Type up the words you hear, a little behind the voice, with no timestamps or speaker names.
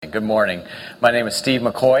Good morning. My name is Steve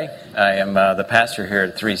McCoy. I am the pastor here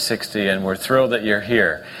at 360, and we're thrilled that you're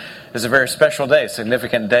here. It's a very special day,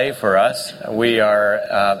 significant day for us. We are,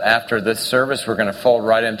 after this service, we're going to fold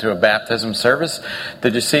right into a baptism service.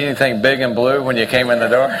 Did you see anything big and blue when you came in the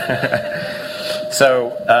door?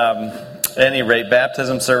 At any rate,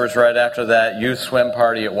 baptism service right after that, youth swim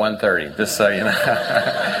party at 1:30, just so you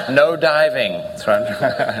know. No diving. That's what I'm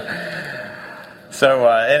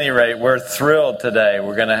at any rate, we're thrilled today.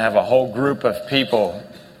 We're going to have a whole group of people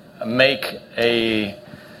make a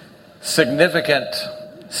significant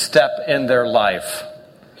step in their life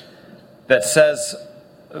that says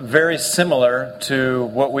very similar to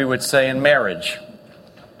what we would say in marriage.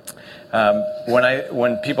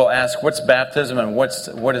 When people ask, what's baptism and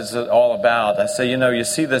what is it all about? I say, you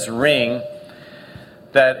see this ring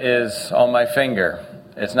that is on my finger.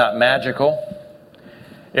 It's not magical.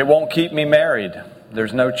 It won't keep me married.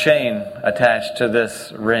 There's no chain attached to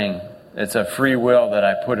this ring. It's a free will that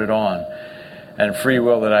I put it on, and free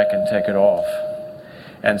will that I can take it off.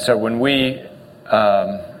 And so when we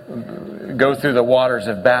go through the waters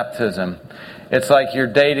of baptism, it's like you're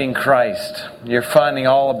dating Christ. You're finding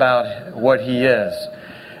all about what He is.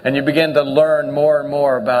 And you begin to learn more and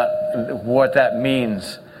more about what that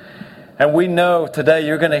means. And we know today,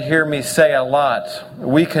 you're going to hear me say a lot.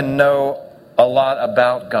 We can know a lot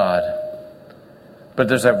about God. But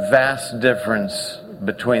there's a vast difference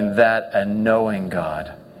between that and knowing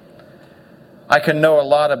God. I can know a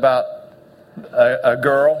lot about a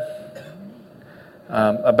girl,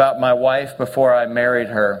 about my wife before I married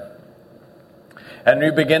her. And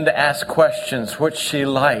we begin to ask questions. What's she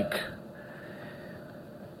like?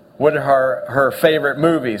 What are her favorite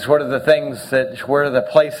movies? What are where are the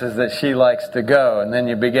places that she likes to go? And then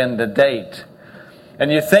you begin to date.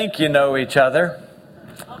 And you think you know each other.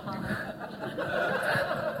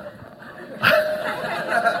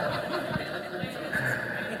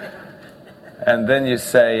 And then you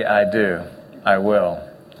say, I do. I will.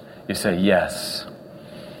 You say, yes.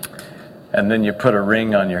 And then you put a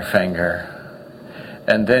ring on your finger.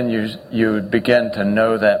 And then you begin to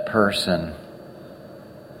know that person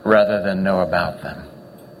rather than know about them.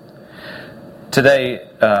 Today,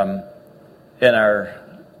 in our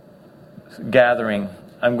gathering,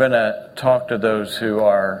 I'm going to talk to those who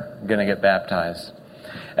are going to get baptized.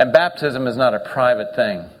 And baptism is not a private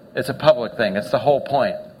thing. It's a public thing. It's the whole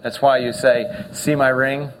point. That's why you say, see my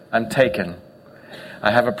ring? I'm taken. I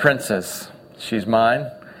have a princess. She's mine.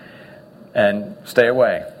 And stay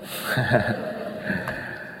away.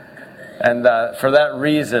 And for that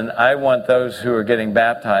reason, I want those who are getting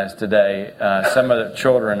baptized today, some of the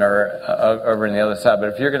children are over on the other side, but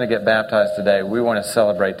if you're going to get baptized today, we want to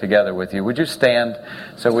celebrate together with you. Would you stand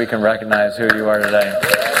so we can recognize who you are today?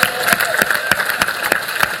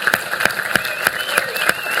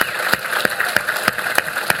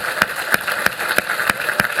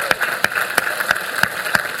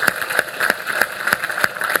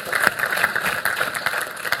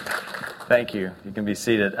 Thank you. You can be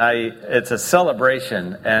seated. It's a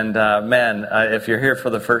celebration, and if you're here for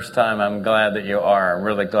the first time, I'm glad that you are. I'm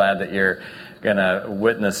really glad that you're going to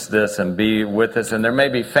witness this and be with us. And there may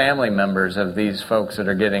be family members of these folks that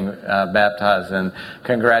are getting baptized, and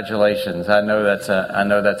congratulations. I know that's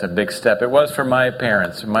a big step. It was for my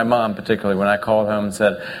parents, my mom particularly, when I called home and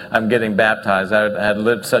said, I'm getting baptized. I had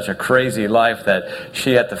lived such a crazy life that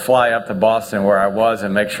she had to fly up to Boston where I was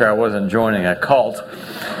and make sure I wasn't joining a cult.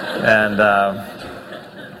 And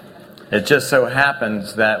it just so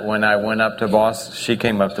happens that when I went up to Boston, she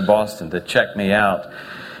came up to Boston to check me out.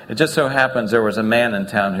 It just so happens there was a man in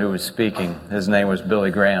town who was speaking. His name was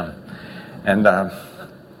Billy Graham. And I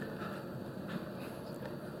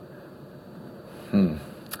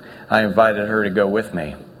invited her to go with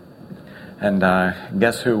me. And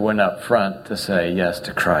guess who went up front to say yes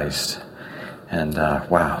to Christ? And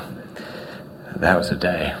wow, that was a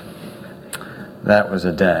day. That was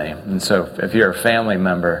a day. And so if you're a family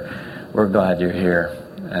member, we're glad you're here.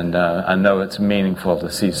 And I know it's meaningful to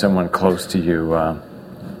see someone close to you.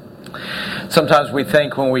 Sometimes we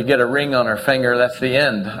think when we get a ring on our finger, that's the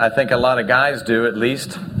end. I think a lot of guys do, at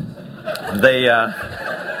least. I've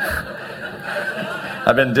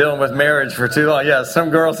been dealing with marriage for too long. Yeah, some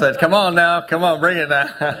girl said, come on, bring it now.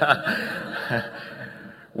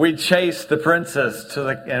 We chase the princess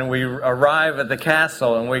and we arrive at the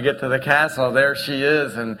castle, and we get to the castle. There she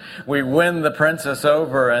is, and we win the princess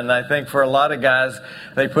over. And I think for a lot of guys,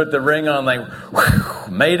 they put the ring on, they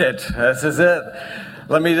made it. This is it.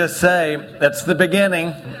 Let me just say, it's the beginning,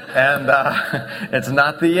 and it's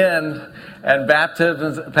not the end. And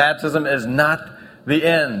baptism is not the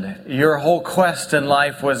end. Your whole quest in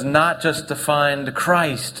life was not just to find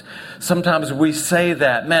Christ. Sometimes we say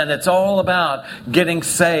that, man, it's all about getting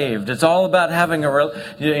saved. It's all about having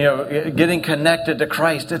getting connected to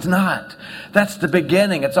Christ. It's not. That's the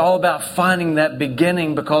beginning. It's all about finding that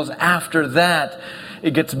beginning, because after that,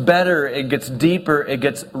 it gets better, it gets deeper, it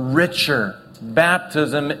gets richer.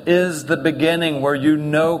 Baptism is the beginning where you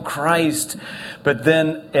know Christ, but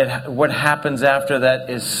then what happens after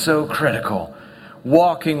that is so critical.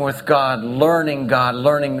 Walking with God, knowing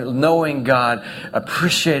God,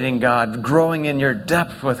 appreciating God, growing in your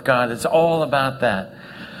depth with God. It's all about that.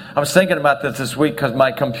 I was thinking about this week because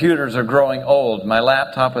my computers are growing old. My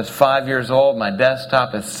laptop is 5 years old. My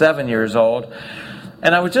desktop is 7 years old.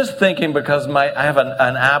 And I was just thinking, because I have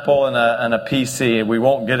an Apple and a PC, and we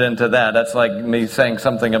won't get into that. That's like me saying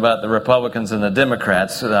something about the Republicans and the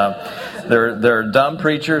Democrats. They're dumb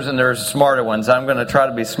preachers and there's smarter ones. I'm going to try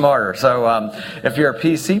to be smarter. So if you're a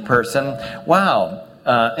PC person, wow.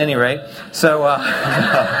 Anyway, so...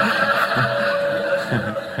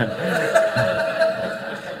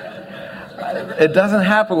 It doesn't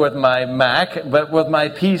happen with my Mac, but with my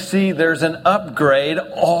PC, there's an upgrade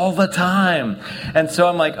all the time. And so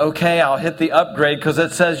I'm like, okay, I'll hit the upgrade, because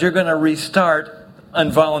it says you're going to restart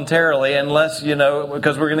involuntarily unless,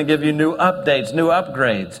 because we're going to give you new updates, new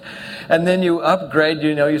upgrades. And then you upgrade,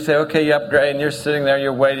 you say, okay, you upgrade, and you're sitting there,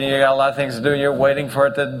 you're waiting, you got a lot of things to do, you're waiting for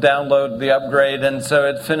it to download the upgrade, and so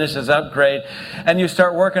it finishes upgrade, and you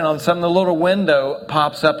start working on something, the little window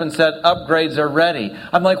pops up and said, upgrades are ready.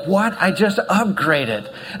 I'm like, what? I just upgraded.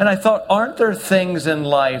 And I thought, aren't there things in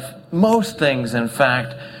life, most things in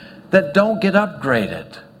fact, that don't get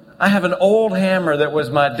upgraded? I have an old hammer that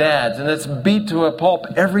was my dad's, and it's beat to a pulp.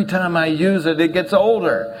 Every time I use it, it gets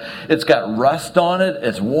older. It's got rust on it.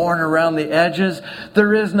 It's worn around the edges.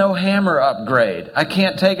 There is no hammer upgrade. I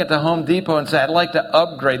can't take it to Home Depot and say, I'd like to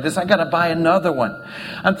upgrade this. I got to buy another one.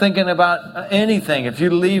 I'm thinking about anything. If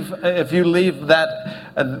you leave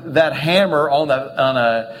that hammer on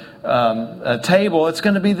a table, it's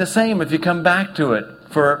going to be the same if you come back to it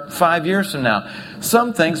for 5 years from now.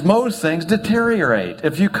 Most things deteriorate.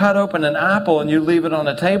 If you cut open an apple and you leave it on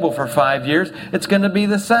the table for 5 years, it's going to be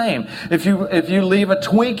the same. If you leave a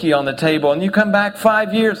Twinkie on the table and you come back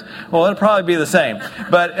 5 years, well, it'll probably be the same.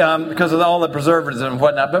 But because of all the preservatives and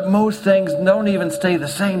whatnot. But most things don't even stay the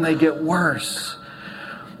same. They get worse.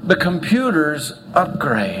 The computers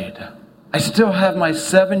upgrade. I still have my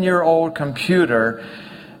 7-year-old computer,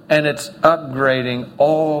 and it's upgrading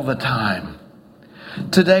all the time.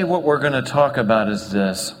 Today, what we're going to talk about is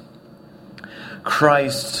this.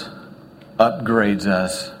 Christ upgrades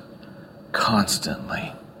us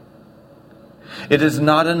constantly. It is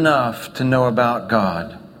not enough to know about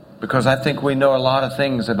God, because I think we know a lot of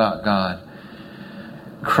things about God.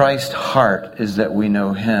 Christ's heart is that we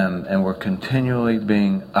know Him, and we're continually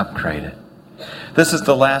being upgraded. This is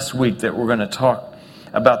the last week that we're going to talk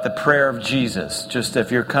about the prayer of Jesus. Just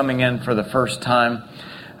if you're coming in for the first time,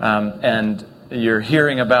 and you're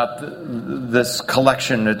hearing about this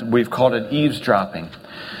collection that we've called it Eavesdropping.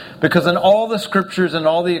 Because in all the scriptures and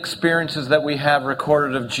all the experiences that we have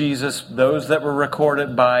recorded of Jesus, those that were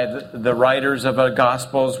recorded by the writers of the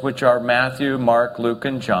Gospels, which are Matthew, Mark, Luke,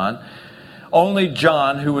 and John, only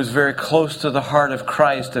John, who was very close to the heart of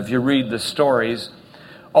Christ, if you read the stories,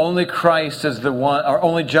 only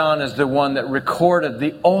John is the one that recorded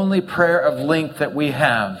the only prayer of length that we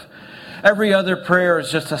have. Every other prayer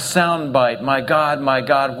is just a soundbite. My God,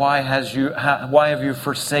 why have you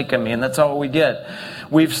forsaken me? And that's all we get.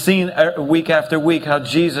 We've seen week after week how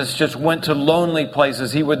Jesus just went to lonely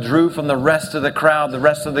places. He withdrew from the rest of the crowd, the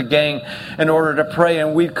rest of the gang, in order to pray,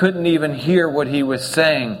 and we couldn't even hear what He was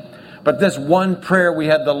saying. But this one prayer, we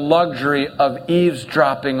had the luxury of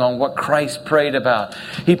eavesdropping on what Christ prayed about.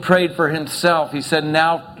 He prayed for Himself. He said,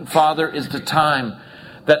 now, Father, is the time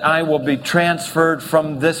that I will be transferred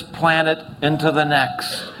from this planet into the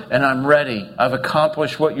next. And I'm ready. I've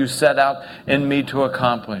accomplished what you set out in me to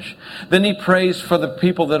accomplish. Then He prays for the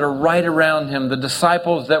people that are right around Him, the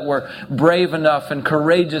disciples that were brave enough and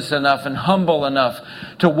courageous enough and humble enough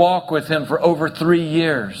to walk with Him for over 3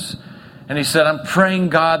 years. And He said, I'm praying,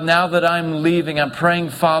 God, now that I'm leaving, I'm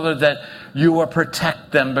praying, Father, that you will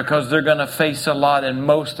protect them, because they're going to face a lot, and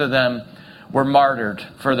most of them were martyred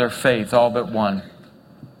for their faith, all but one.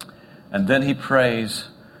 And then He prays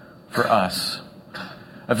for us.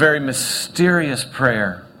 A very mysterious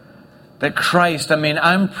prayer. That Christ,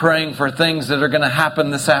 I'm praying for things that are going to happen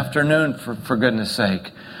this afternoon, for goodness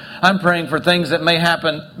sake. I'm praying for things that may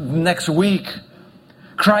happen next week.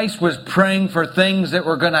 Christ was praying for things that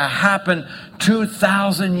were going to happen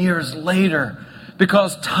 2,000 years later.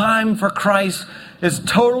 Because time for Christ is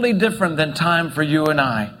totally different than time for you and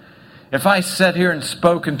I. If I sat here and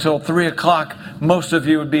spoke until 3 o'clock, most of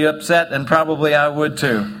you would be upset, and probably I would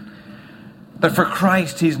too. But for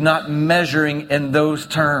Christ, He's not measuring in those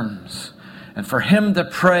terms. And for Him to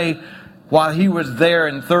pray while He was there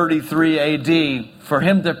in 33 AD, for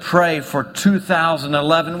Him to pray for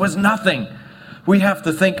 2011 was nothing. We have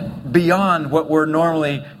to think beyond what we're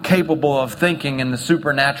normally capable of thinking in the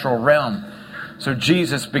supernatural realm. So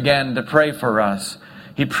Jesus began to pray for us.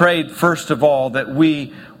 He prayed, first of all, that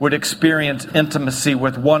we would experience intimacy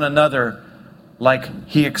with one another like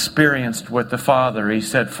He experienced with the Father. He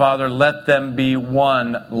said, Father, let them be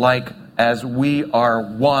one like as we are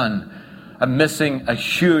one. A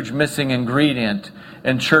huge missing ingredient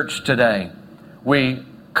in church today. We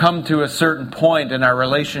come to a certain point in our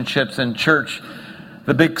relationships in church,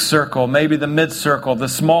 the big circle, maybe the mid circle, the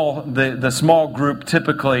small group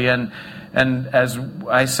typically, and as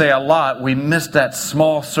I say a lot, we miss that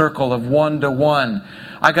small circle of one-to-one.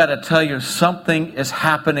 I got to tell you, something is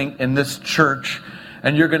happening in this church,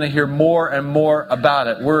 and you're going to hear more and more about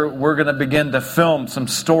it. We're going to begin to film some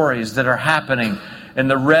stories that are happening in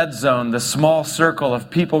the red zone, the small circle of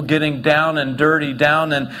people getting down and dirty,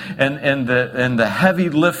 down and the heavy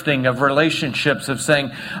lifting of relationships, of saying,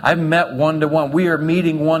 I've met one-to-one. We are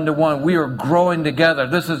meeting one-to-one. We are growing together.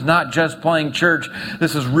 This is not just playing church.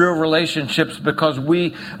 This is real relationships, because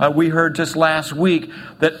we heard just last week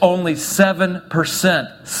that only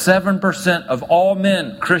 7% of all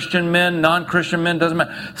men, Christian men, non-Christian men, doesn't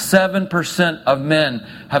matter, 7% of men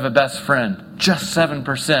have a best friend. Just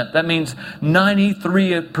 7%. That means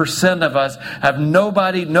 93% of us have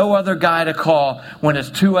nobody, no other guy to call when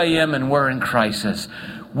it's 2 a.m. and we're in crisis.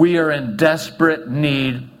 We are in desperate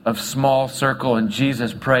need of small circle, and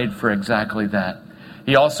Jesus prayed for exactly that.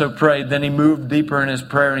 He also prayed, then He moved deeper in His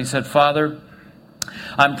prayer, and He said, Father,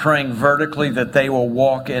 I'm praying vertically that they will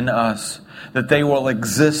walk in us, that they will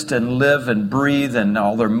exist and live and breathe, and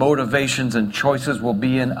all their motivations and choices will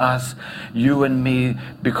be in us, you and me,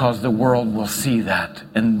 because the world will see that.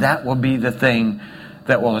 And that will be the thing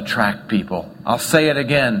that will attract people. I'll say it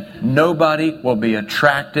again. Nobody will be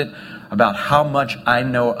attracted about how much I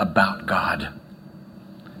know about God.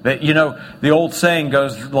 That, the old saying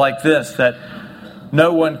goes like this, that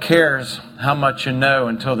no one cares how much you know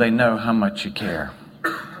until they know how much you care.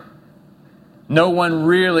 No one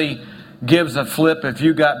really gives a flip if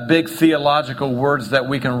you got big theological words that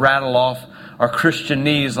we can rattle off our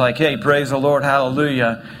Christianese like, hey, praise the Lord,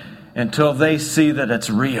 hallelujah, until they see that it's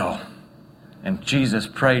real. And Jesus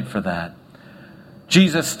prayed for that.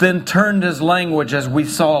 Jesus then turned His language, as we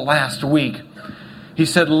saw last week. He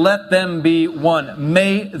said, let them be one.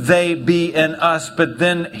 May they be in us. But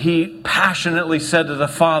then He passionately said to the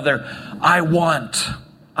Father, I want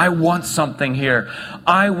something here.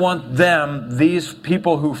 I want them, these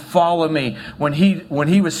people who follow me. When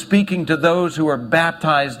he was speaking to those who are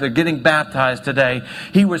baptized, they're getting baptized today,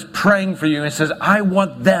 He was praying for you. He says, I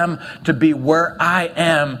want them to be where I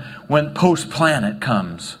am when post-planet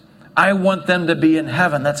comes. I want them to be in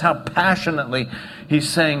heaven. That's how passionately He's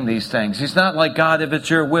saying these things. He's not like, God, if it's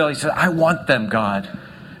your will. He said, I want them, God.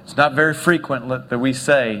 It's not very frequent that we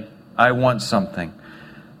say, I want something.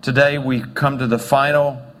 Today we come to the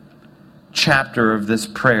final chapter of this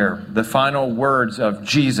prayer, the final words of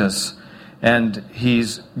Jesus, and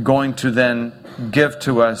He's going to then give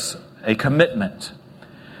to us a commitment.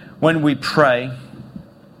 When we pray,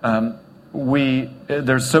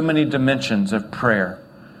 there's so many dimensions of prayer.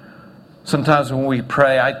 Sometimes when we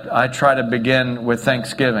pray, I try to begin with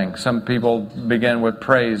thanksgiving. Some people begin with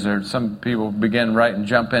praise, or some people begin right and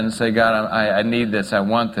jump in and say, God, I need this, I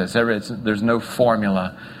want this. There's no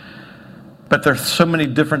formula. But there's so many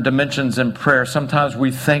different dimensions in prayer. Sometimes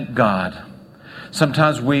we thank God.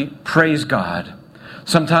 Sometimes we praise God.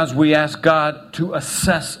 Sometimes we ask God to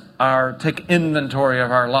take inventory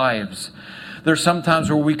of our lives. There's sometimes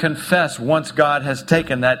where we confess once God has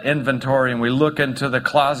taken that inventory, and we look into the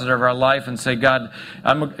closet of our life and say, God,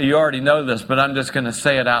 you already know this, but I'm just going to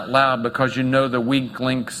say it out loud because you know the weak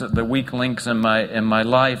links in my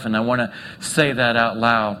life, and I want to say that out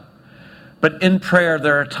loud. But in prayer,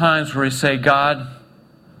 there are times where we say, God,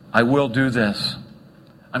 I will do this.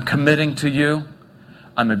 I'm committing to you.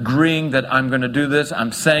 I'm agreeing that I'm going to do this.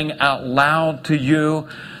 I'm saying out loud to you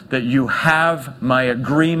that you have my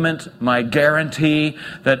agreement, my guarantee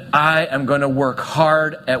that I am going to work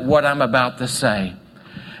hard at what I'm about to say.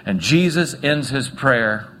 And Jesus ends His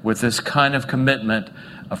prayer with this kind of commitment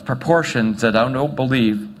of proportions that I don't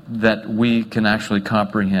believe that we can actually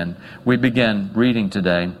comprehend. We begin reading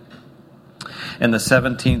today in the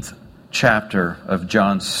 17th chapter of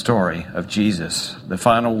John's story of Jesus, the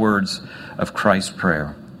final words of Christ's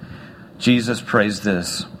prayer. Jesus prays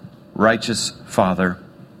this: Righteous Father,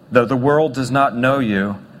 though the world does not know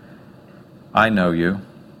you, I know you,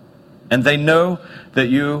 and they know that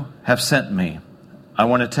you have sent me. I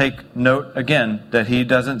want to take note again that he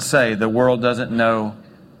doesn't say the world doesn't know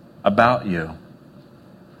about you.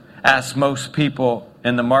 Ask most people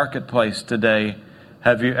in the marketplace today,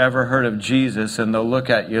 have you ever heard of Jesus? And they'll look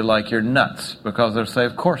at you like you're nuts, because they'll say,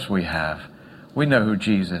 of course we have. We know who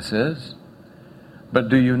Jesus is. But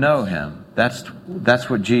do you know him? That's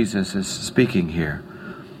what Jesus is speaking here.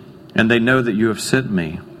 And they know that you have sent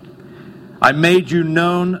me. I made you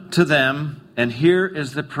known to them, and here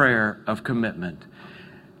is the prayer of commitment.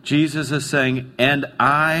 Jesus is saying, and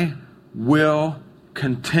I will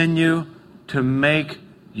continue to make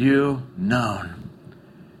you known.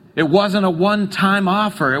 It wasn't a one-time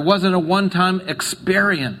offer. It wasn't a one-time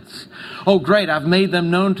experience. Oh, great, I've made them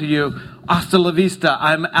known to you. Hasta la vista,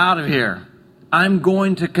 I'm out of here. I'm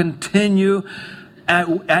going to continue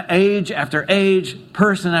at age after age,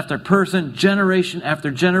 person after person, generation after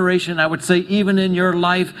generation. I would say even in your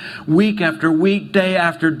life, week after week, day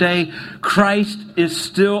after day, Christ is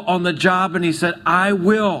still on the job, and he said, I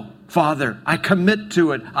will, Father. I commit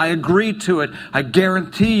to it. I agree to it. I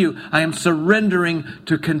guarantee you, I am surrendering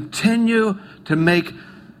to continue to make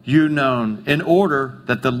you known in order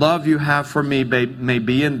that the love you have for me may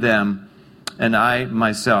be in them, and I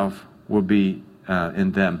myself will be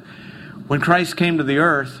in them. When Christ came to the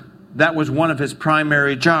earth, that was one of his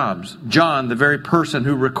primary jobs. John, the very person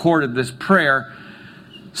who recorded this prayer,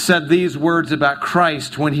 said these words about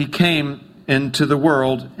Christ when he came into the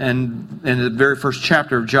world, and in the very first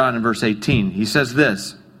chapter of John in verse 18. He says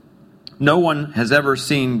this: no one has ever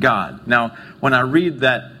seen God. Now, when I read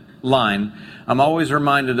that line, I'm always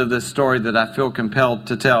reminded of this story that I feel compelled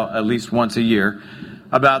to tell at least once a year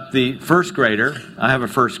about the first grader. I have a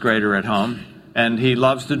first grader at home, and he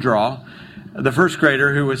loves to draw. The first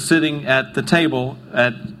grader who was sitting at the table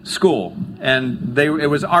at school, and it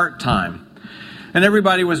was art time. And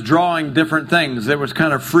everybody was drawing different things. It was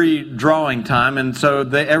kind of free drawing time, and so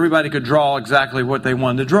everybody could draw exactly what they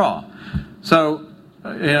wanted to draw. So,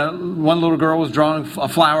 one little girl was drawing a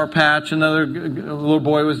flower patch, another little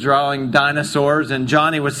boy was drawing dinosaurs, and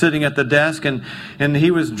Johnny was sitting at the desk, and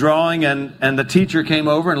he was drawing, and the teacher came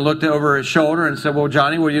over and looked over his shoulder and said, well,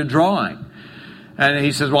 Johnny, what are you drawing? And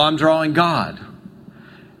he says, well, I'm drawing God.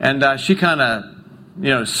 And she kind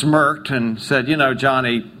of, smirked and said,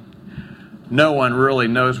 Johnny, no one really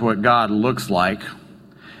knows what God looks like.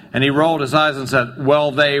 And he rolled his eyes and said,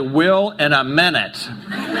 well, they will in a minute.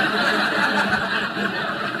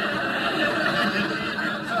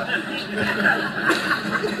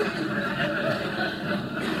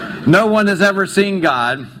 No one has ever seen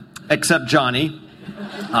God except Johnny,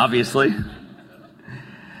 obviously.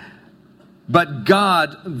 But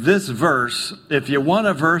God, this verse, if you want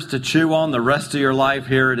a verse to chew on the rest of your life,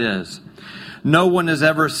 here it is. No one has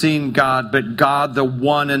ever seen God, but God, the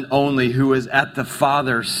one and only, who is at the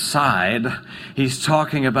Father's side. He's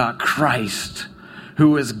talking about Christ,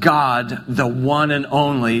 who is God, the one and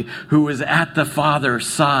only, who is at the Father's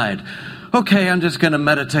side. Okay, I'm just going to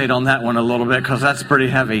meditate on that one a little bit because that's pretty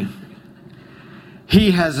heavy.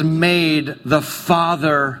 He has made the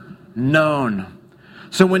Father known.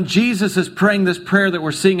 So when Jesus is praying this prayer that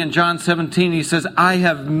we're seeing in John 17, he says, I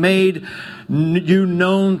have made you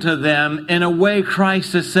known to them. In a way,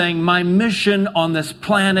 Christ is saying, my mission on this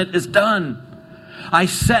planet is done. I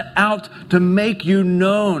set out to make you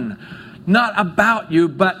known. Not about you,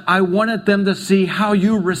 but I wanted them to see how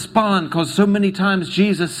you respond. Because so many times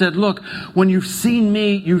Jesus said, look, when you've seen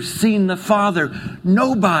me, you've seen the Father.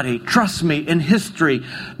 Nobody, trust me, in history,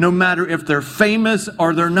 no matter if they're famous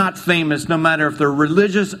or they're not famous, no matter if they're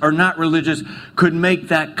religious or not religious, could make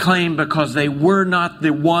that claim because they were not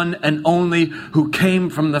the one and only who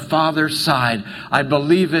came from the Father's side. I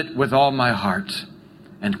believe it with all my heart.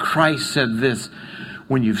 And Christ said this: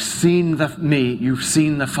 when you've seen me, you've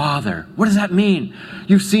seen the Father. What does that mean?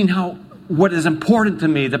 You've seen what is important to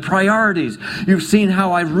me, the priorities. You've seen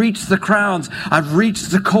how I've reached the crowns, I've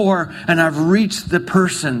reached the core, and I've reached the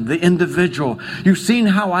person, the individual. You've seen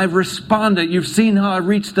how I've responded. You've seen how I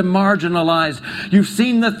reached the marginalized. You've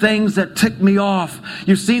seen the things that tick me off.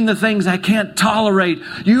 You've seen the things I can't tolerate.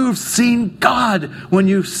 You've seen God when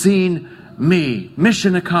you've seen me.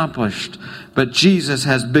 Mission accomplished. But Jesus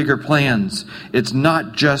has bigger plans. It's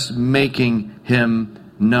not just making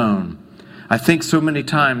him known. I think so many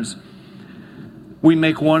times we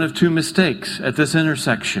make one of two mistakes at this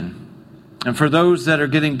intersection. And for those that are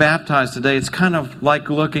getting baptized today, it's kind of like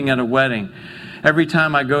looking at a wedding. Every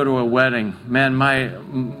time I go to a wedding, man,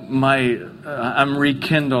 I'm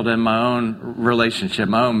rekindled in my own relationship,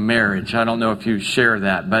 my own marriage. I don't know if you share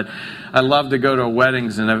that, but I love to go to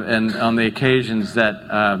weddings, and on the occasions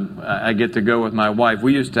that I get to go with my wife.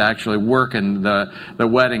 We used to actually work in the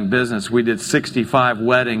wedding business. We did 65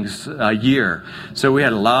 weddings a year, so we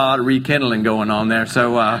had a lot of rekindling going on there.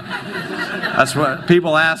 So that's what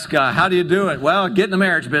people ask, how do you do it? Well, get in the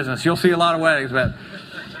marriage business. You'll see a lot of weddings, but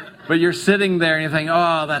you're sitting there and you think,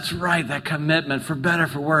 oh, that's right, that commitment, for better,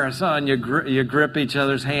 for worse. Oh, and you grip each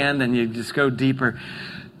other's hand and you just go deeper.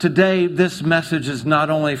 Today, this message is not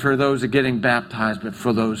only for those who are getting baptized, but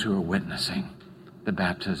for those who are witnessing the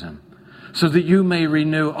baptism. So that you may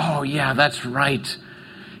renew, oh yeah, that's right.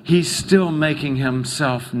 He's still making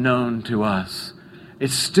himself known to us.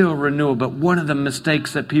 It's still renewal. But one of the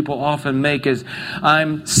mistakes that people often make is,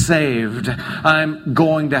 I'm saved, I'm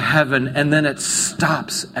going to heaven, and then it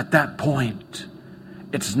stops at that point.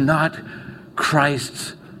 It's not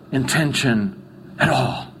Christ's intention at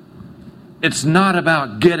all. It's not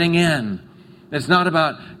about getting in. It's not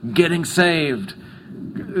about getting saved.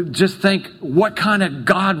 Just think, what kind of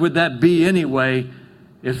God would that be anyway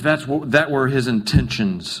if that were his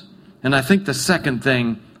intentions? And I think the second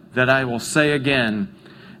thing that I will say again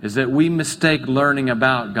is that we mistake learning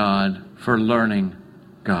about God for learning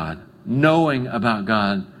God. Knowing about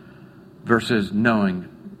God versus knowing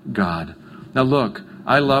God. Now look,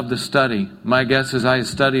 I love to study. My guess is I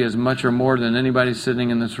study as much or more than anybody sitting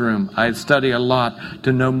in this room. I study a lot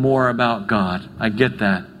to know more about God. I get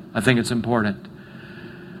that. I think it's important.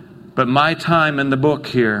 But my time in the book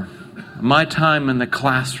here, my time in the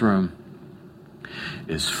classroom,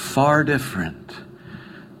 is far different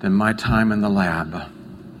than my time in the lab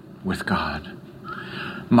with God.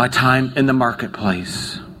 My time in the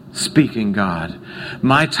marketplace, speaking God.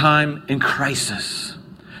 My time in crisis.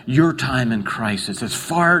 Your time in crisis is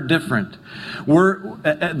far different.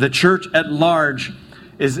 The church at large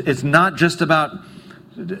it's not just about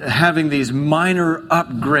having these minor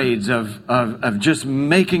upgrades of just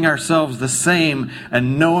making ourselves the same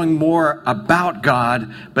and knowing more about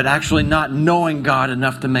God, but actually not knowing God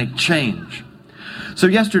enough to make change. So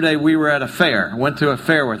yesterday we were at a fair. Went to a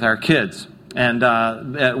fair with our kids and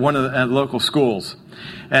at one of the local schools.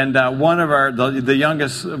 And one of the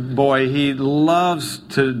youngest boy, he loves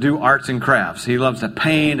to do arts and crafts. He loves to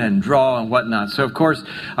paint and draw and whatnot. So, of course,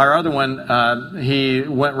 our other one, he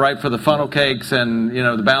went right for the funnel cakes and,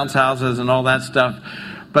 the bounce houses and all that stuff.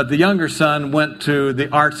 But the younger son went to the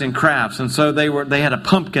arts and crafts. And so they had a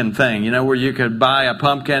pumpkin thing, where you could buy a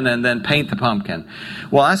pumpkin and then paint the pumpkin.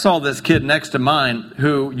 Well, I saw this kid next to mine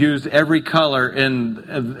who used every color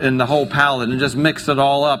in the whole palette and just mixed it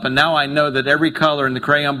all up. And now I know that every color in the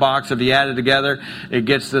crayon box, if you add it together, it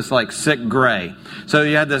gets this like sick gray. So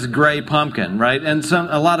you had this gray pumpkin, right? And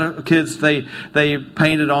a lot of kids, they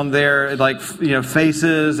painted on their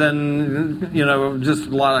faces and, just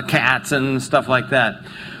a lot of cats and stuff like that.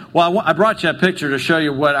 Well, I brought you a picture to show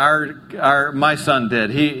you what my son did.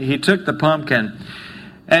 He took the pumpkin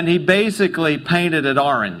and he basically painted it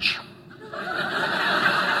orange.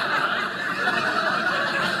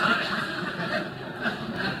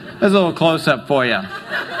 There's a little close-up for you.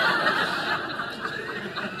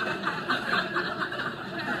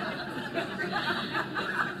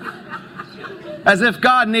 As if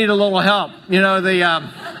God needed a little help.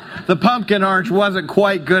 The pumpkin orange wasn't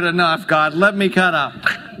quite good enough, God. Let me kind of,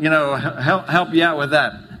 help you out with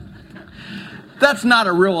that. That's not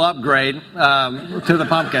a real upgrade to the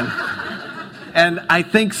pumpkin. And I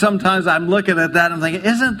think sometimes I'm looking at that and I'm thinking,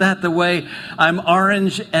 isn't that the way I'm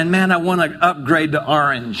orange? And man, I want to upgrade to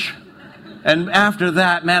orange. And after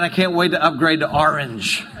that, man, I can't wait to upgrade to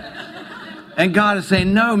orange. And God is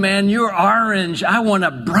saying, no, man, you're orange. I want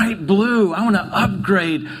a bright blue. I want to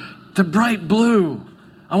upgrade to bright blue.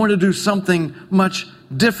 I want to do something much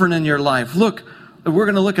different in your life. Look, we're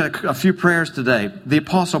going to look at a few prayers today. The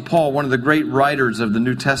Apostle Paul, one of the great writers of the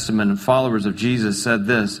New Testament and followers of Jesus, said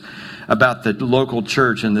this about the local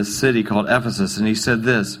church in this city called Ephesus. And he said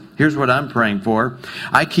this, here's what I'm praying for.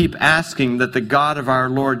 I keep asking that the God of our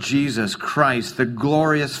Lord Jesus Christ, the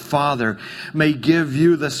glorious Father, may give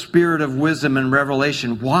you the spirit of wisdom and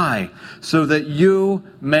revelation. Why? So that you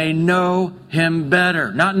may know him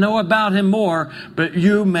better. Not know about him more, but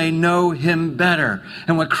you may know him better.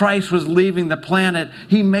 And when Christ was leaving the planet,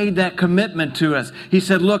 he made that commitment to us. He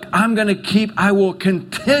said, look, I will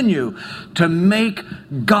continue to make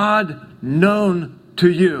God known to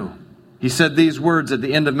you. He said these words at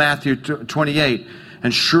the end of Matthew 28,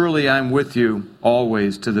 and surely I'm with you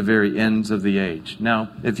always to the very ends of the age.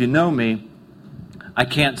 Now, if you know me, I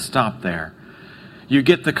can't stop there. You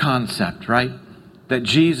get the concept, right? that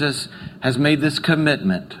Jesus has made this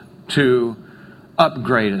commitment to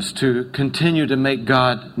upgrade us, to continue to make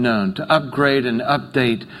God known, to upgrade and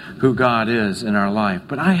update who God is in our life.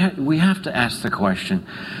 But we have to ask the question,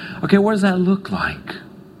 okay, what does that look like?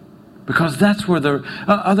 Because that's where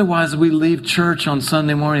otherwise we leave church on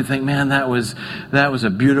Sunday morning and think, man, that was a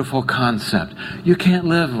beautiful concept. You can't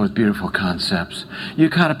live with beautiful concepts. You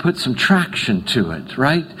got to put some traction to it,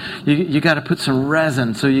 right? You got to put some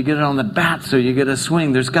resin so you get it on the bat, so you get a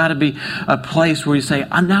swing. There's got to be a place where you say,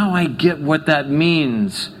 now I get what that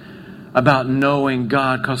means about knowing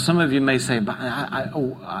God. Because some of you may say, but I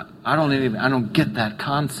don't get that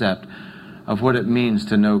concept of what it means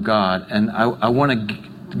to know God. And I want to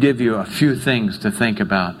give you a few things to think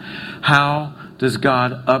about. How does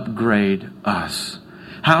God upgrade us?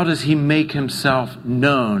 How does He make Himself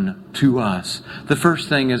known to us? The first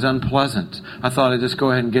thing is unpleasant. I thought I'd just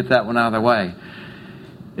go ahead and get that one out of the way.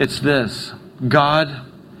 It's this. God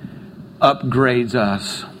upgrades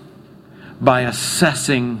us by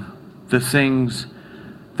assessing the things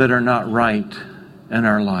that are not right in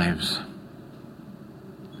our lives.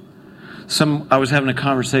 I was having a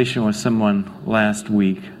conversation with someone last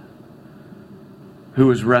week who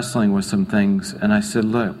was wrestling with some things, and I said,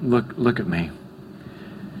 look at me.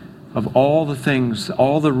 Of all the things,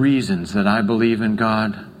 all the reasons that I believe in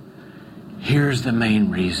God, here's the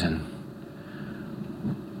main reason.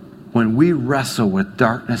 When we wrestle with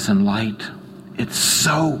darkness and light, it's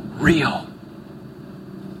so real.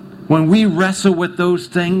 When we wrestle with those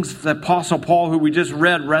things, the Apostle Paul, who we just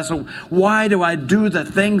read, wrestled. Why do I do the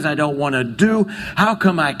things I don't want to do? How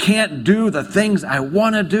come I can't do the things I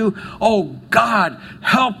want to do? Oh, God,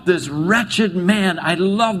 help this wretched man. I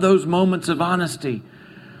love those moments of honesty.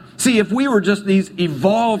 See, if we were just these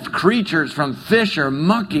evolved creatures from fish or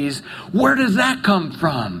monkeys, where does that come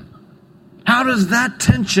from? How does that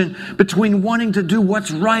tension between wanting to do what's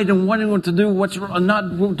right and wanting to do what's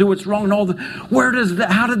not do what's wrong and all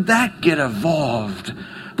how did that get evolved?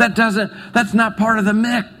 That's not part of the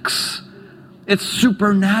mix. It's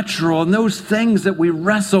supernatural, and those things that we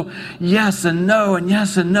wrestle, yes and no, and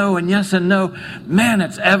yes and no, and yes and no. Man,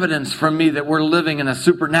 it's evidence for me that we're living in a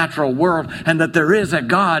supernatural world and that there is a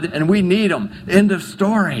God and we need Him. End of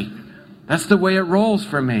story. That's the way it rolls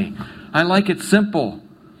for me. I like it simple.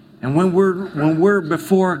 And when we're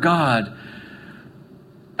before God,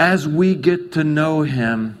 as we get to know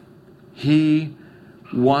Him, He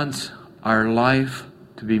wants our life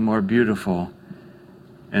to be more beautiful.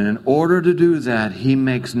 And in order to do that, He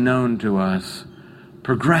makes known to us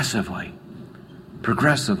progressively,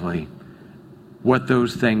 what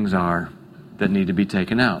those things are that need to be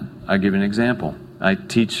taken out. I'll give you an example. I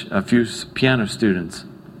teach a few piano students.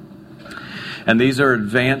 And these are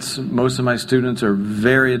advanced, most of my students are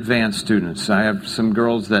very advanced students. I have some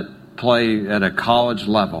girls that play at a college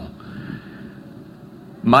level.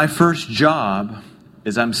 My first job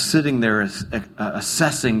is I'm sitting there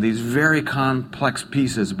assessing these very complex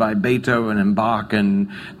pieces by Beethoven and Bach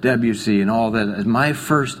and Debussy and all that. My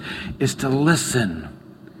first is to listen.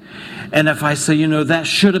 And if I say, that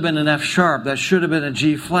should have been an F sharp, that should have been a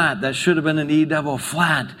G flat, that should have been an E double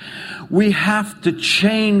flat, we have to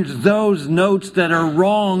change those notes that are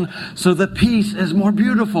wrong so the piece is more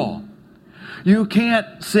beautiful. You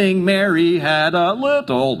can't sing Mary Had a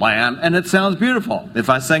Little Lamb and it sounds beautiful. If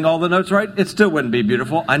I sang all the notes right, it still wouldn't be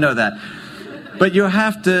beautiful. I know that. But you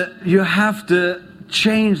have to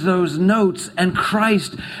change those notes, and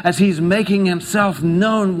Christ, as He's making Himself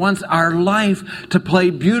known, wants our life to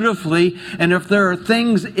play beautifully. And if there are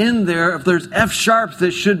things in there, if there's F sharps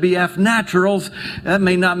that should be F naturals, that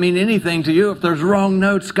may not mean anything to you. If there's wrong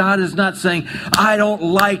notes, God is not saying, I don't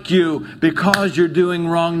like you because you're doing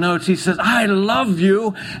wrong notes. He says, I love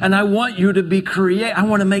you and I want you to be I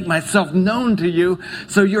want to make myself known to you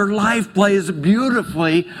so your life plays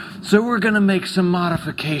beautifully. So we're going to make some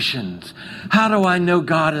modifications. How do I know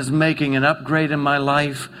God is making an upgrade in my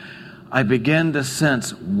life? I begin to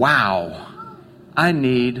sense, wow, I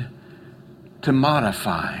need to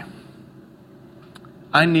modify.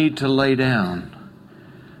 I need to lay down.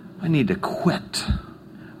 I need to quit.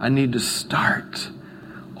 I need to start.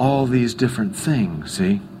 All these different things,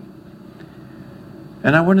 see?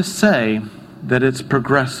 And I want to say that it's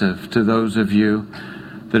progressive to those of you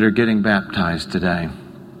that are getting baptized today.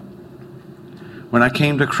 When I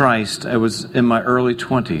came to Christ, I was in my early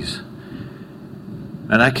 20s.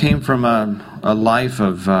 And I came from a life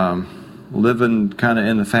of living kind of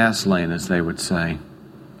in the fast lane, as they would say.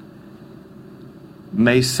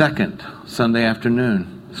 May 2nd, Sunday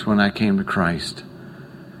afternoon, is when I came to Christ.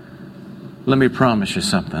 Let me promise you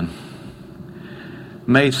something.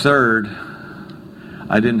 May 3rd,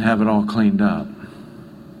 I didn't have it all cleaned up.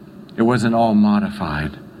 It wasn't all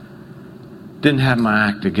modified. Didn't have my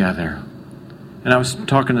act together. And I was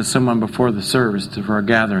talking to someone before the service for our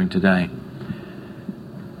gathering today.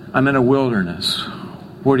 I'm in a wilderness.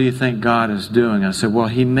 What do you think God is doing? I said, well,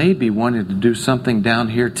 He may be wanting to do something down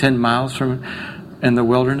here 10 miles from in the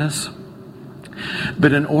wilderness.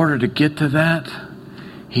 But in order to get to that,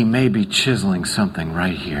 He may be chiseling something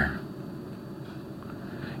right here.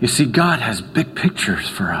 You see, God has big pictures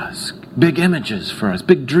for us, big images for us,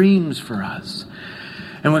 big dreams for us.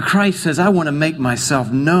 And when Christ says, I want to make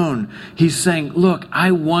myself known, He's saying, look,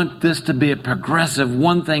 I want this to be a progressive,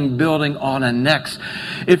 one thing building on a next.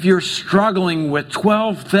 If you're struggling with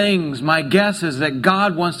 12 things, my guess is that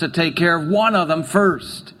God wants to take care of one of them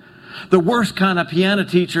first. The worst kind of piano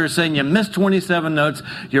teacher is saying you missed 27 notes,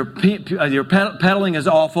 your pedaling is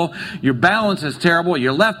awful, your balance is terrible,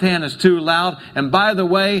 your left hand is too loud, and by the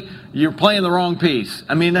way, you're playing the wrong piece.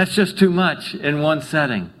 I mean, that's just too much in one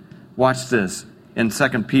setting. Watch this. In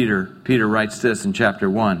 2 Peter, Peter writes this in chapter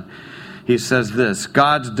 1. He says this,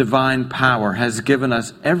 God's divine power has given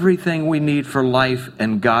us everything we need for life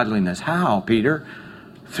and godliness. How, Peter?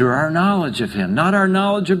 Through our knowledge of Him. Not our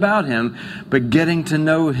knowledge about Him, but getting to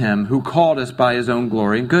know Him who called us by His own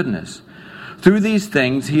glory and goodness. Through these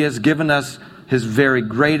things, He has given us His very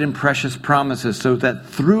great and precious promises so that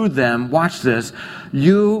through them, watch this,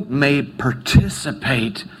 you may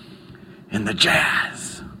participate in the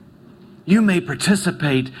jazz. You may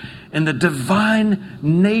participate in the divine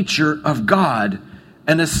nature of God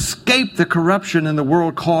and escape the corruption in the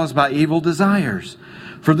world caused by evil desires.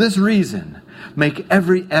 For this reason, make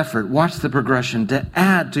every effort, watch the progression, to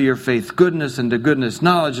add to your faith goodness, and to goodness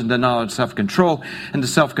knowledge, and to knowledge self-control, and to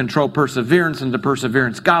self-control perseverance, and to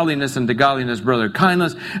perseverance godliness, and to godliness brotherly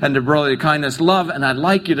kindness, and to brotherly kindness love. And I'd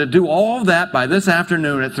like you to do all that by this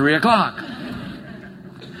afternoon at 3 o'clock.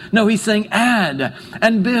 No, He's saying add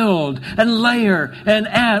and build and layer and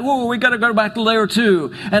add. Whoa, we got to go back to layer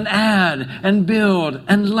 2 and add and build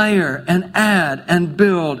and layer and add and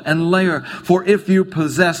build and layer. For if you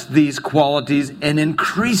possess these qualities in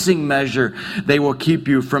increasing measure, they will keep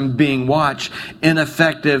you from being, watch,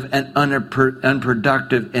 ineffective and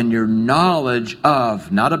unproductive in your knowledge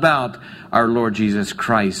of, not about, our Lord Jesus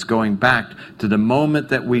Christ. Going back to the moment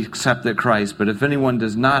that we accepted Christ. But if anyone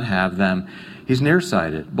does not have them, he's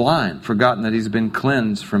nearsighted, blind, forgotten that he's been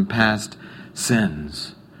cleansed from past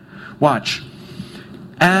sins. Watch.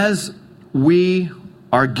 As we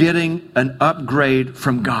are getting an upgrade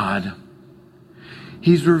from God,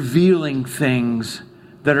 He's revealing things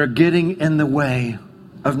that are getting in the way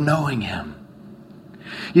of knowing Him.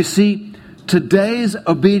 You see, today's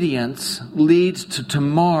obedience leads to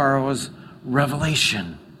tomorrow's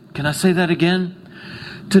revelation. Can I say that again?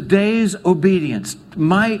 Today's obedience,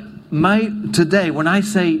 today, when I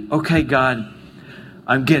say, okay, God,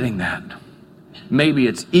 I'm getting that. Maybe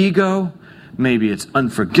it's ego, maybe it's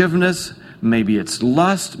unforgiveness, maybe it's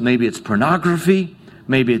lust, maybe it's pornography,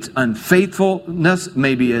 maybe it's unfaithfulness,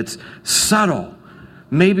 maybe it's subtle.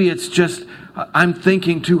 Maybe it's just, I'm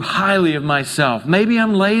thinking too highly of myself. Maybe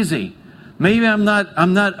I'm lazy. Maybe I'm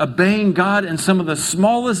not obeying God in some of the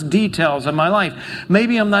smallest details of my life.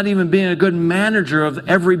 Maybe I'm not even being a good manager of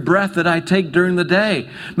every breath that I take during the day.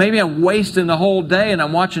 Maybe I'm wasting the whole day and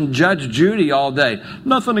I'm watching Judge Judy all day.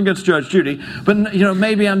 Nothing against Judge Judy, but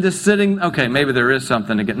maybe I'm just sitting. Okay, maybe there is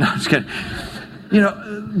something against. No, I'm just kidding.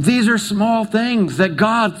 These are small things that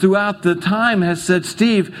God throughout the time has said,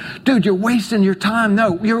 Steve, dude, you're wasting your time.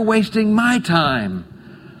 No, you're wasting my time.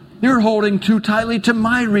 You're holding too tightly to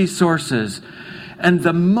my resources. And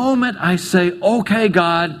the moment I say, okay,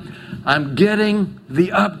 God, I'm getting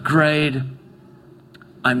the upgrade,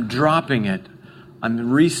 I'm dropping it,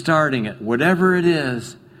 I'm restarting it, whatever it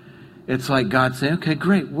is, it's like God saying, okay,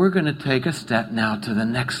 great, we're going to take a step now to the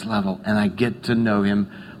next level, and I get to know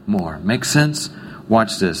Him more. Make sense?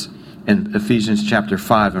 Watch this in Ephesians chapter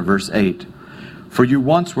 5 and verse 8. For you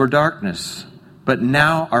once were darkness, but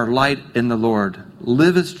now are light in the Lord.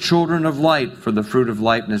 Live as children of light, for the fruit of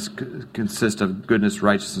lightness consists of goodness,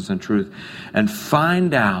 righteousness, and truth. And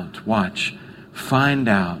find out what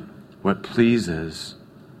pleases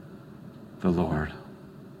the Lord.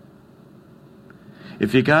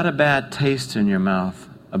 If you got a bad taste in your mouth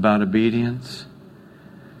about obedience,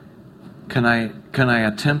 can I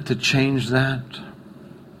attempt to change that?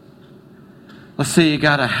 Let's say you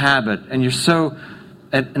got a habit and you're so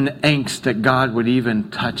an angst that God would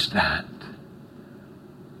even touch that.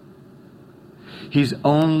 He's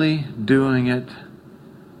only doing it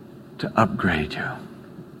to upgrade you.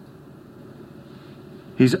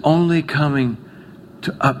 He's only coming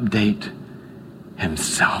to update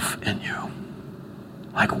Himself in you.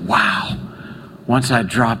 Like, wow, once I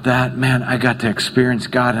dropped that, man, I got to experience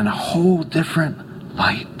God in a whole different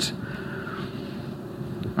light.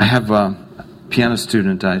 I have a piano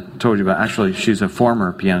student I told you about. Actually, she's a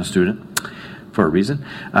former piano student for a reason.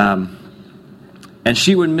 And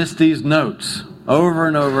she would miss these notes over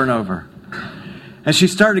and over and over. And she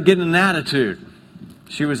started getting an attitude.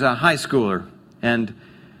 She was a high schooler. And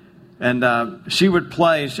she would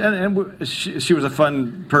play, and she was a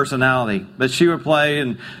fun personality, but she would play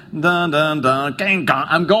and dun dun dun, gang gong.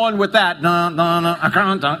 I'm going with that, dun dun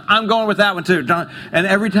dun, dun. I'm going with that one too, dun. And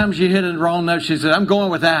every time she hit a wrong note, she said, "I'm going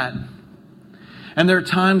with that." And there are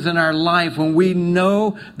times in our life when we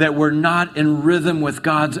know that we're not in rhythm with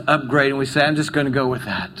God's upgrade, and we say, "I'm just going to go with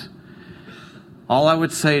that." All I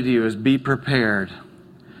would say to you is be prepared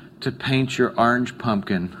to paint your orange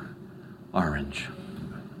pumpkin orange.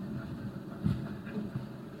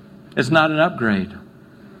 It's not an upgrade.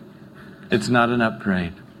 It's not an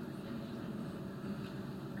upgrade.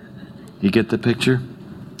 You get the picture?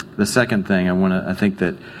 The second thing I think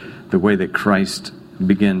that the way that Christ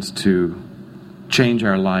begins to change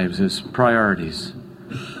our lives is priorities.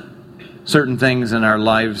 Certain things in our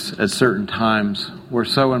lives at certain times were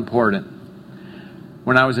so important.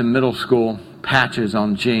 When I was in middle school, patches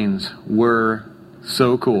on jeans were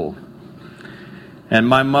so cool. And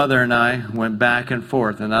my mother and I went back and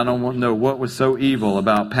forth, and I don't know what was so evil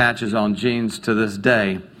about patches on jeans to this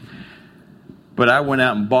day. But I went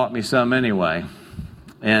out and bought me some anyway.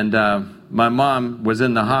 And my mom was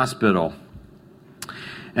in the hospital.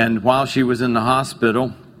 And while she was in the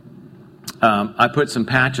hospital, I put some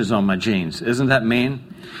patches on my jeans. Isn't that mean?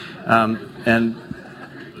 And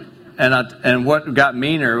what got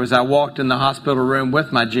meaner was I walked in the hospital room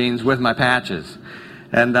with my jeans, with my patches.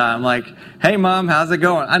 And I'm like, "Hey, Mom, how's it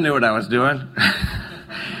going?" I knew what I was doing.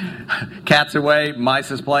 Cat's away,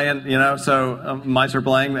 mice is playing, so mice are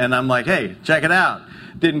playing. And I'm like, "Hey, check it out."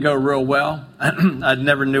 Didn't go real well. I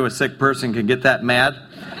never knew a sick person could get that mad.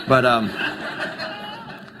 But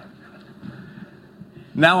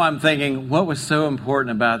now I'm thinking, what was so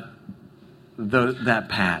important about those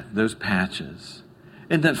patches?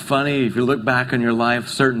 Isn't that funny? If you look back on your life,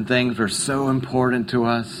 certain things were so important to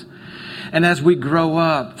us. And as we grow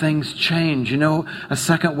up, things change. A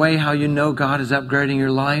second way how you know God is upgrading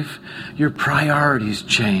your life, your priorities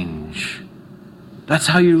change. That's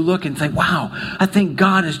how you look and think, wow, I think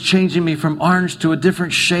God is changing me from orange to a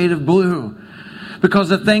different shade of blue. Because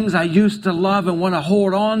the things I used to love and want to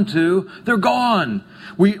hold on to, they're gone.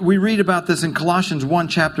 We read about this in Colossians 1,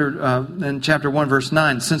 chapter 1, verse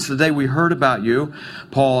 9. "Since the day we heard about you,"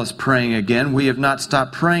 Paul is praying again, "we have not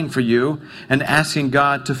stopped praying for you and asking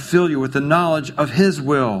God to fill you with the knowledge of His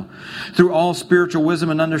will. Through all spiritual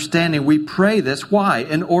wisdom and understanding, we pray this." Why?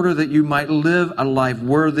 "In order that you might live a life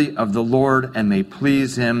worthy of the Lord and may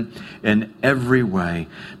please Him in every way,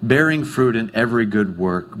 bearing fruit in every good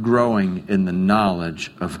work, growing in the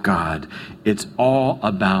knowledge of God." It's all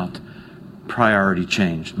about priority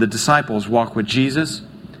change. The disciples walked with Jesus,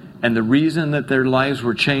 and the reason that their lives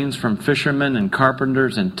were changed from fishermen and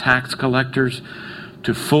carpenters and tax collectors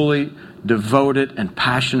to fully devoted and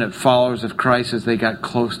passionate followers of Christ is they got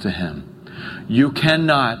close to Him. You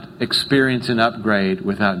cannot experience an upgrade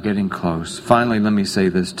without getting close. Finally, let me say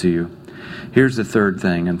this to you. Here's the third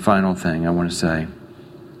thing and final thing I want to say.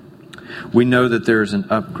 We know that there's an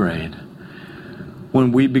upgrade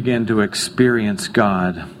when we begin to experience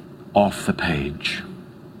God off the page.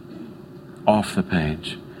 Off the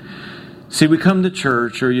page. See, we come to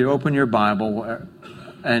church or you open your Bible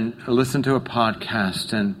and listen to a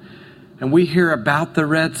podcast and we hear about the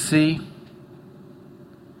Red Sea.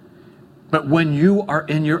 But when you are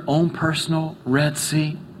in your own personal Red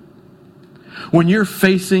Sea, when you're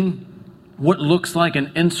facing what looks like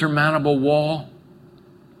an insurmountable wall,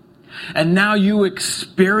 and now you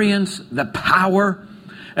experience the power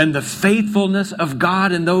and the faithfulness of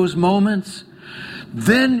God in those moments,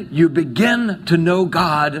 then you begin to know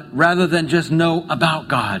God rather than just know about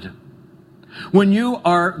God. When you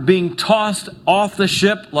are being tossed off the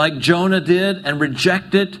ship like Jonah did and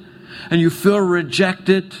rejected, and you feel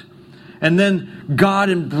rejected, and then God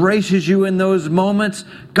embraces you in those moments,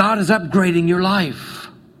 God is upgrading your life.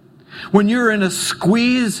 When you're in a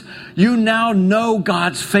squeeze, you now know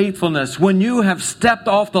God's faithfulness. When you have stepped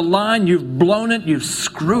off the line, you've blown it, you've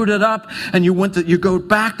screwed it up, and you go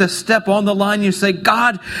back to step on the line, you say,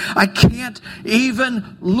 "God, I can't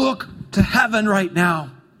even look to heaven right now.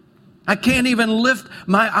 I can't even lift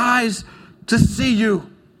my eyes to see you.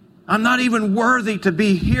 I'm not even worthy to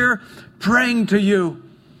be here praying to you."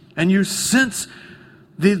 And you sense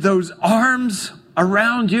those arms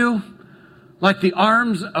around you, like the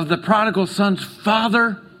arms of the prodigal son's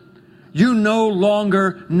father, You no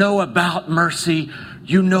longer know about mercy.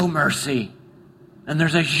 You know mercy. And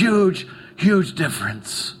there's a huge, huge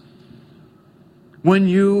difference. When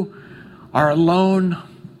you are alone,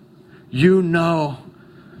 you know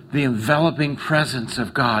the enveloping presence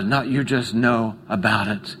of God, not you just know about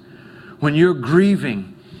it. When you're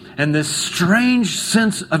grieving, and this strange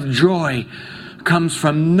sense of joy comes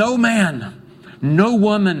from no man, no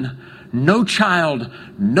woman, no child,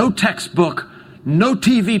 no textbook, no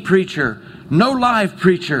TV preacher, no live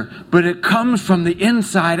preacher, but it comes from the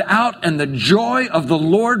inside out, and the joy of the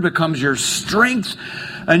Lord becomes your strength,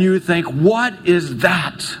 and you think, what is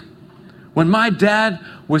that? When my dad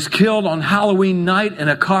was killed on Halloween night in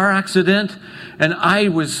a car accident, and I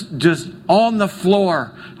was just on the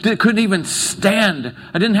floor, couldn't even stand.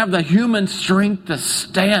 I didn't have the human strength to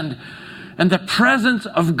stand. And the presence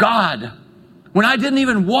of God, when I didn't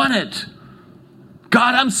even want it,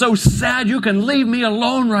 God, I'm so sad, you can leave me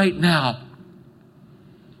alone right now.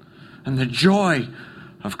 And the joy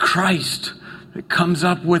of Christ that comes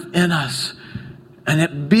up within us, and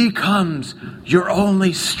it becomes your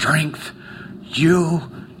only strength. You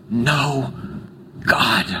know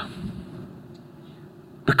God.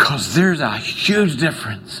 Because there's a huge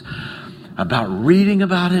difference about reading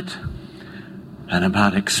about it and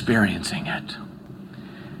about experiencing it.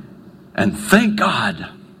 And thank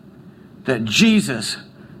God that Jesus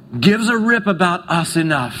gives a rip about us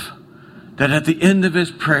enough that at the end of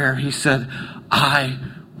his prayer, he said, I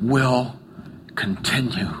will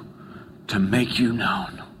continue to make you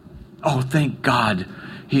known. Oh, thank God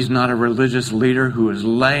he's not a religious leader who is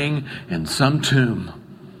laying in some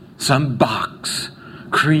tomb, some box,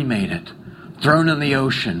 cremated, thrown in the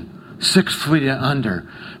ocean, 6 feet under,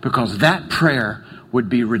 because that prayer would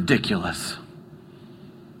be ridiculous.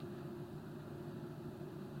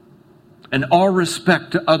 In all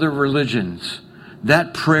respect to other religions,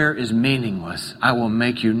 that prayer is meaningless. I will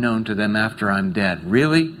make you known to them after I'm dead.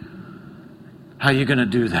 Really? How are you going to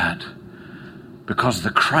do that? Because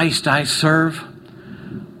the Christ I serve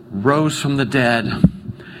rose from the dead,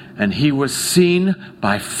 and he was seen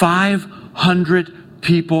by 500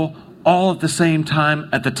 people all at the same time,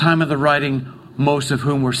 at the time of the writing, most of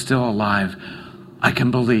whom were still alive. I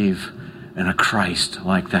can believe in a Christ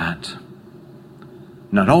like that.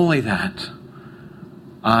 Not only that,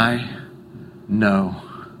 I know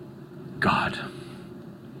God.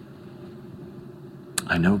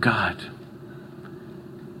 I know God.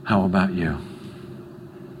 How about you?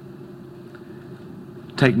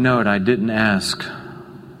 Take note, I didn't ask,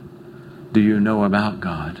 do you know about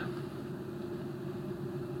God?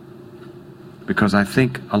 Because I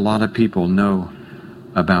think a lot of people know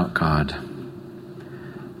about God,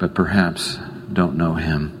 but perhaps don't know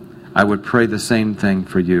him. I would pray the same thing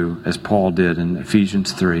for you as Paul did in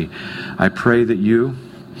Ephesians 3. I pray that you,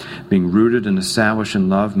 being rooted and established in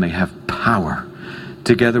love, may have power,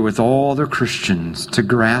 together with all other Christians, to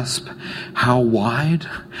grasp how wide,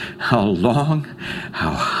 how long,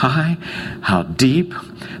 how high, how deep,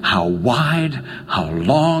 how wide, how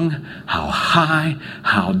long, how high,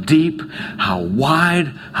 how deep, how wide,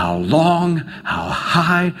 how long, how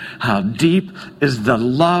high, how deep is the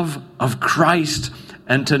love of Christ,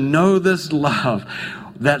 and to know this love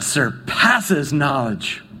that surpasses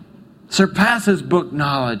knowledge, surpasses book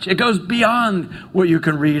knowledge. It goes beyond what you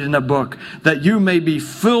can read in a book, that you may be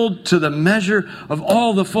filled to the measure of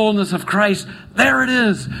all the fullness of Christ. There it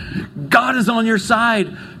is. God is on your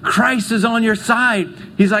side. Christ is on your side.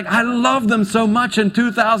 He's like, I love them so much in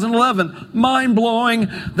 2011. Mind-blowing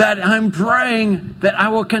that I'm praying that I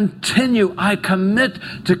will continue. I commit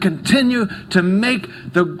to continue to make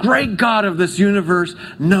the great God of this universe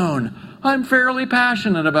known. I'm fairly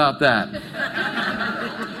passionate about that.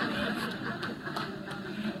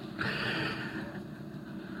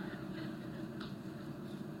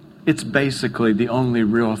 It's basically the only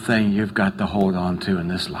real thing you've got to hold on to in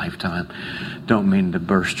this lifetime. Don't mean to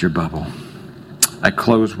burst your bubble. I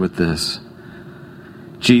close with this.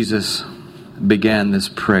 Jesus began this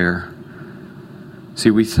prayer.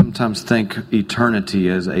 See, we sometimes think eternity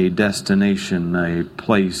as a destination, a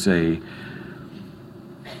place, with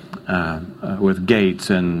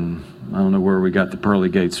gates, and I don't know where we got the pearly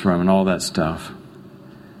gates from and all that stuff.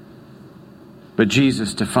 But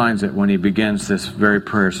Jesus defines it when he begins this very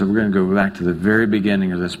prayer. So we're going to go back to the very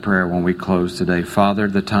beginning of this prayer when we close today. Father,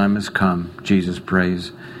 the time has come, Jesus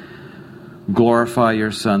prays. Glorify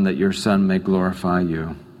your Son, that your Son may glorify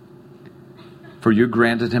you. For you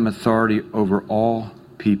granted him authority over all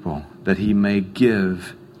people, that he may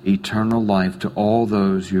give eternal life to all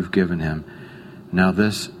those you've given him. Now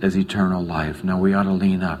this is eternal life. Now we ought to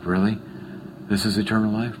lean up, really? This is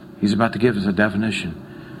eternal life? He's about to give us a definition.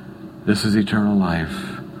 This is eternal life,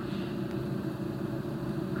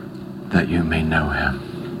 that you may know him.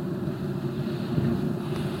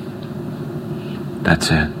 That's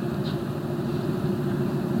it.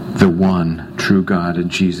 The one true God and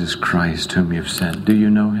Jesus Christ whom you've sent. Do you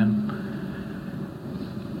know him?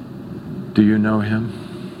 Do you know him?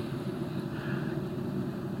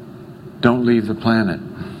 Don't leave the planet.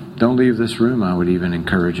 Don't leave this room. I would even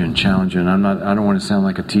encourage and challenge you. And I don't want to sound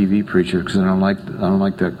like a TV preacher because I don't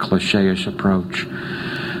like the cliche-ish approach.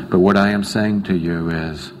 But what I am saying to you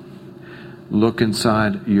is, look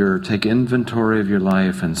inside take inventory of your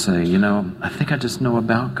life and say, I think I just know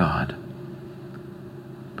about God.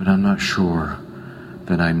 But I'm not sure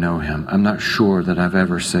that I know him. I'm not sure that I've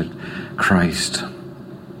ever said, Christ,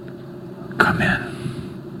 come in.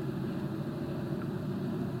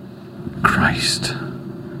 Christ,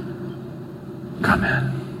 come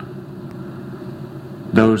in.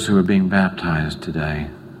 Those who are being baptized today,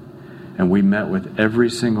 and we met with every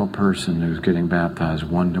single person who's getting baptized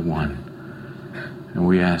one-to-one, and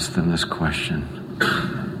we asked them this question: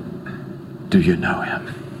 do you know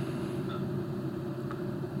him?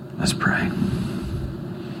 Let's pray.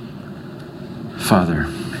 Father,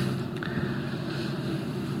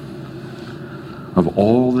 of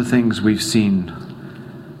all the things we've seen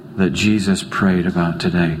that Jesus prayed about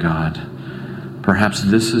today, God, perhaps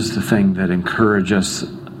this is the thing that encourages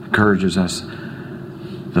us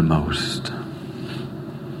the most.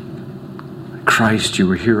 Christ, you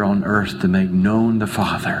were here on earth to make known the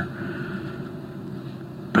Father.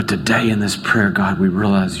 But today in this prayer, God, we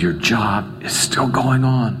realize your job is still going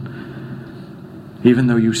on. Even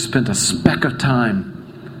though you spent a speck of time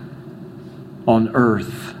on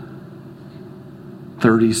earth,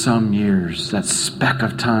 30-some years, that speck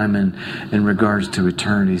of time in regards to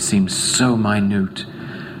eternity seems so minute.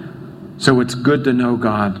 So it's good to know,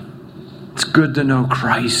 God. It's good to know,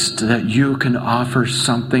 Christ, that you can offer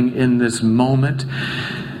something in this moment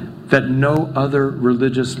that no other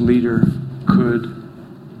religious leader could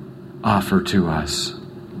offer to us.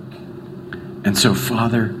 And so,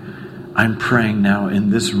 Father, I'm praying now in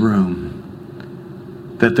this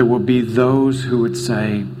room that there will be those who would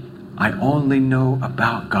say, I only know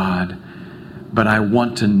about God, but I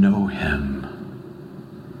want to know him.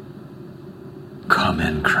 Come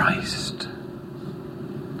in, Christ.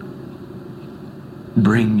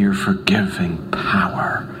 Bring your forgiving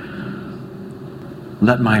power.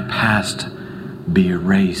 Let my past be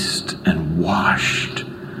erased and washed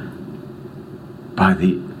by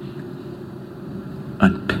the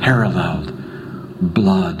unparalleled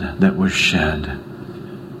blood that was shed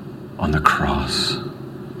on the cross.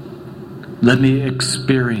 Let me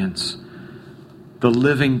experience the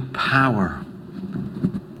living power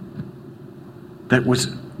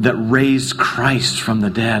that raised Christ from the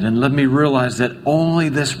dead. And let me realize that only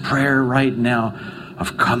this prayer right now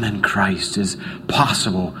of come in Christ is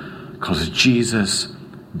possible because Jesus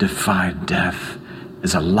defied death,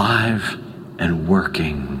 is alive and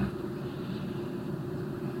working.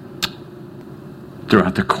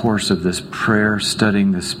 Throughout the course of this prayer,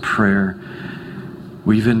 studying this prayer,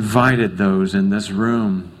 we've invited those in this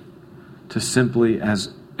room to simply, as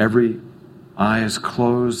every eye is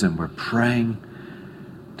closed and we're praying,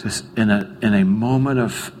 in a moment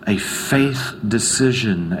of a faith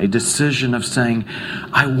decision, a decision of saying,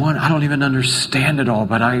 I don't even understand it all,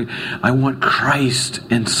 but I want Christ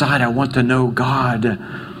inside. I want to know God.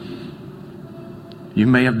 You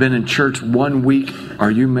may have been in church 1 week, or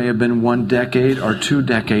you may have been 1 decade or 2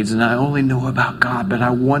 decades, and I only know about God, but I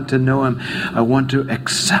want to know him. I want to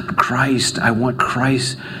accept Christ. I want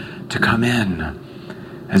Christ to come in.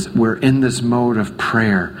 As we're in this mode of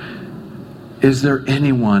prayer, is there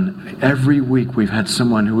anyone, every week we've had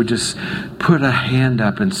someone who would just put a hand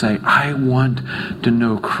up and say, I want to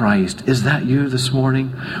know Christ. Is that you this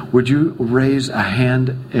morning? Would you raise a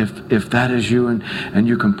hand if that is you, and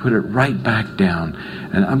you can put it right back down.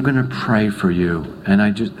 And I'm going to pray for you.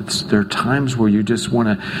 And there are times where you just want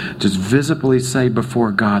to just visibly say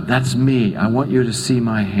before God, that's me. I want you to see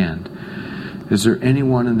my hand. Is there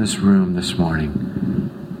anyone in this room this morning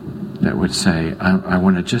that would say, I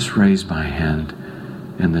want to just raise my hand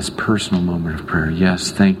in this personal moment of prayer? Yes,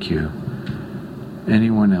 thank you.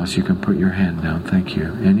 Anyone else, you can put your hand down. Thank you.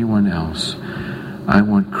 Anyone else? I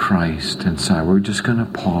want Christ inside. We're just going to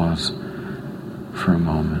pause for a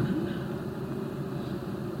moment.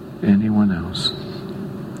 Anyone else?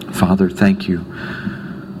 Father, thank you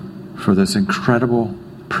for this incredible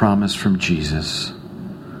promise from Jesus.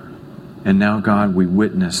 And now, God, we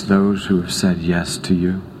witness those who have said yes to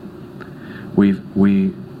you. We'll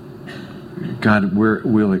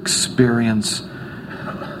experience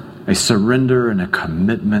a surrender and a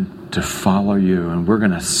commitment to follow you. And we're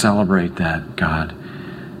going to celebrate that, God.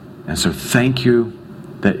 And so thank you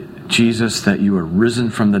that, Jesus, that you are risen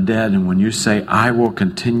from the dead. And when you say, I will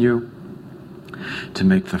continue to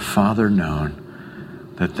make the Father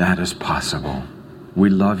known, that that is possible. We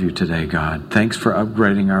love you today, God. Thanks for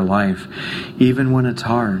upgrading our life, even when it's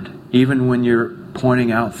hard, even when you're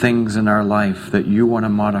pointing out things in our life that you want to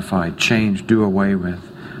modify, change, do away with,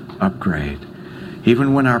 upgrade.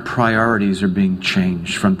 Even when our priorities are being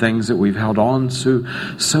changed from things that we've held on to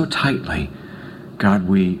so tightly, God,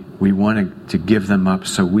 we want to give them up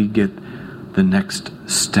so we get the next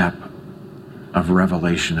step of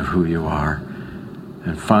revelation of who you are.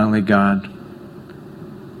 And finally, God,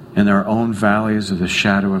 in our own valleys of the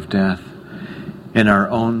shadow of death, in our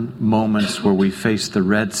own moments where we face the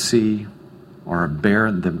Red Sea or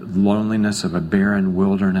the loneliness of a barren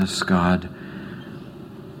wilderness, God,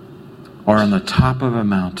 or on the top of a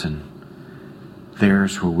mountain,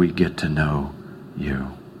 there's where we get to know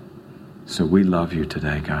you. So we love you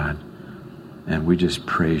today, God, and we just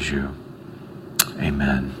praise you.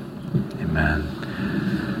 Amen. Amen.